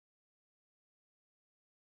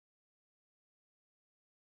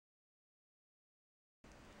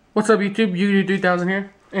What's up YouTube, Yugioh 3000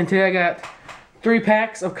 here, and today I got 3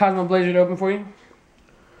 packs of Cosmo Blazer to open for you.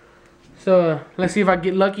 So let's see if I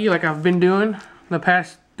get lucky like I've been doing the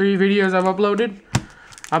past 3 videos I've uploaded.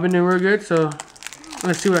 I've been doing real good, so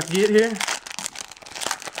let's see what I can get here.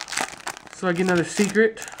 So I get another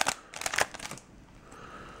secret.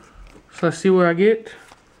 So let's see what I get.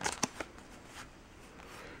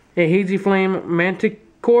 A Hazy Flame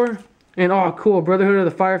Manticore, and oh cool, Brotherhood of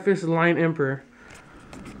the Fire Fist Lion Emperor.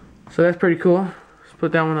 So that's pretty cool. Let's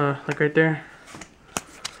put that one like right there.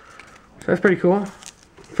 So that's pretty cool.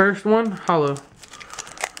 First one, hollow.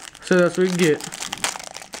 So that's what we get.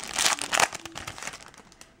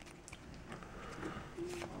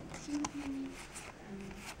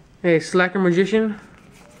 A Slacker Magician.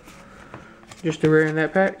 Just a rare in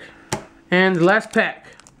that pack. And the last pack.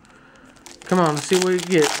 Come on, let's see what we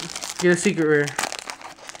get. Get a secret rare.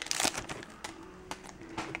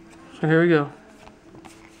 So here we go.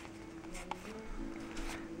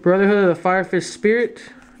 Brotherhood of the Fire Fist Spirit,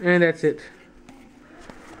 and that's it.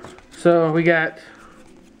 So we got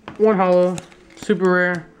one hollow, super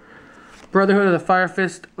rare, Brotherhood of the Fire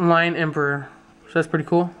Fist Lion Emperor. So that's pretty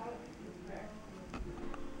cool.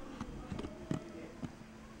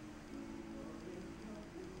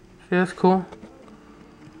 See, that's cool.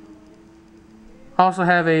 I also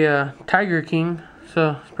have a Tiger King,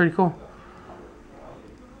 so it's pretty cool.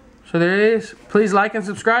 So there it is. Please like and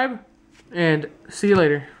subscribe, and see you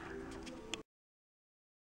later.